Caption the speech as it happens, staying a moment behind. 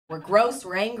We're gross,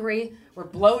 we're angry, we're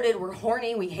bloated, we're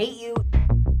horny, we hate you.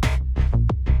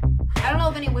 I don't know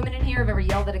if any women in here have ever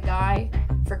yelled at a guy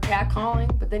for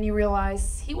catcalling, but then you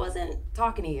realize he wasn't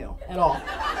talking to you at all.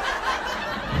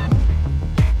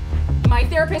 My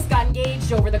therapist got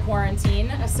engaged over the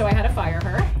quarantine, so I had to fire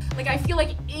her. Like, I feel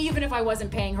like even if I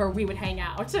wasn't paying her, we would hang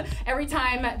out. Every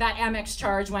time that Amex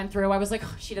charge went through, I was like,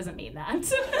 oh, she doesn't mean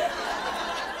that.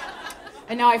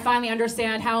 And now I finally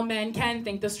understand how men can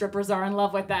think the strippers are in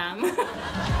love with them.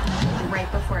 Right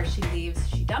before she leaves,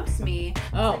 she dumps me.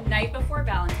 Oh. The night before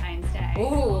Valentine's Day.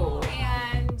 Ooh.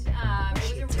 And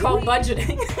It's called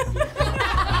budgeting.